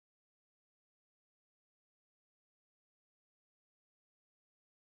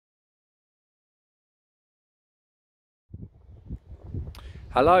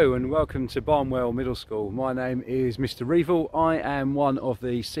Hello and welcome to Barnwell Middle School. My name is Mr Reavell. I am one of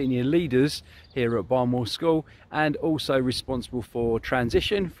the senior leaders here at Barnwell School and also responsible for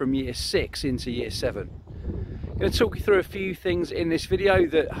transition from Year 6 into Year 7. I'm going to talk you through a few things in this video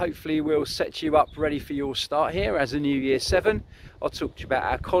that hopefully will set you up ready for your start here as a new Year 7. I'll talk to you about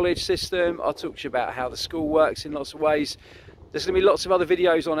our college system, I'll talk to you about how the school works in lots of ways. There's going to be lots of other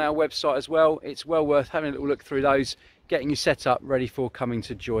videos on our website as well. It's well worth having a little look through those, getting you set up ready for coming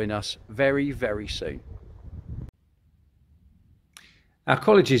to join us very, very soon. Our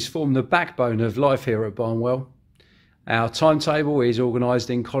colleges form the backbone of life here at Barnwell. Our timetable is organised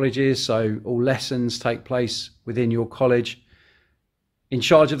in colleges, so all lessons take place within your college. In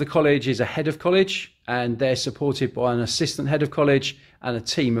charge of the college is a head of college, and they're supported by an assistant head of college and a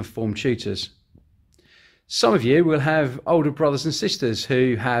team of form tutors. Some of you will have older brothers and sisters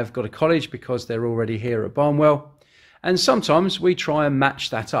who have got a college because they're already here at Barnwell, and sometimes we try and match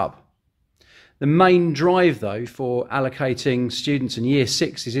that up. The main drive though for allocating students in Year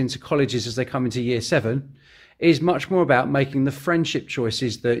 6s into colleges as they come into Year 7 is much more about making the friendship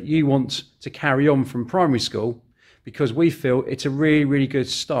choices that you want to carry on from primary school, because we feel it's a really good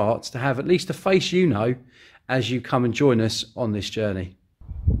start to have at least a face you know as you come and join us on this journey.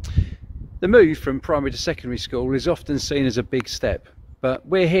 The move from primary to secondary school is often seen as a big step, but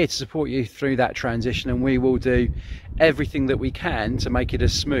we're here to support you through that transition, and we will do everything that we can to make it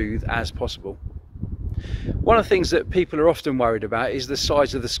as smooth as possible. One of the things that people are often worried about is the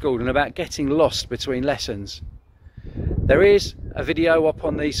size of the school and about getting lost between lessons. There is a video up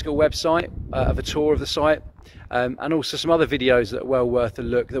on the school website of a tour of the site, and also some other videos that are well worth a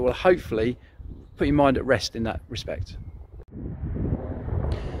look that will hopefully put your mind at rest in that respect.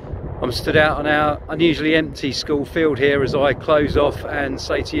 I'm stood out on our unusually empty school field here as I close off and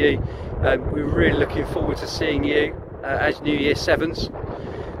say to you, we're really looking forward to seeing you as new Year 7s.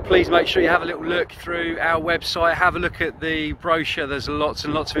 Please make sure you have a little look through our website, have a look at the brochure. There's lots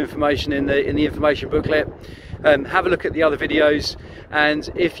and lots of information in the information booklet. Have a look at the other videos, and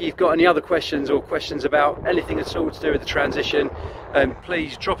if you've got any other questions or questions about anything at all to do with the transition,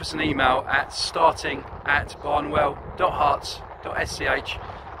 please drop us an email at starting@barnwell.hearts.sch.uk.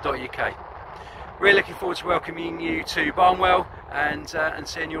 Really looking forward to welcoming you to Barnwell and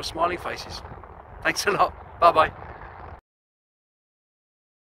seeing your smiling faces. Thanks a lot. Bye bye.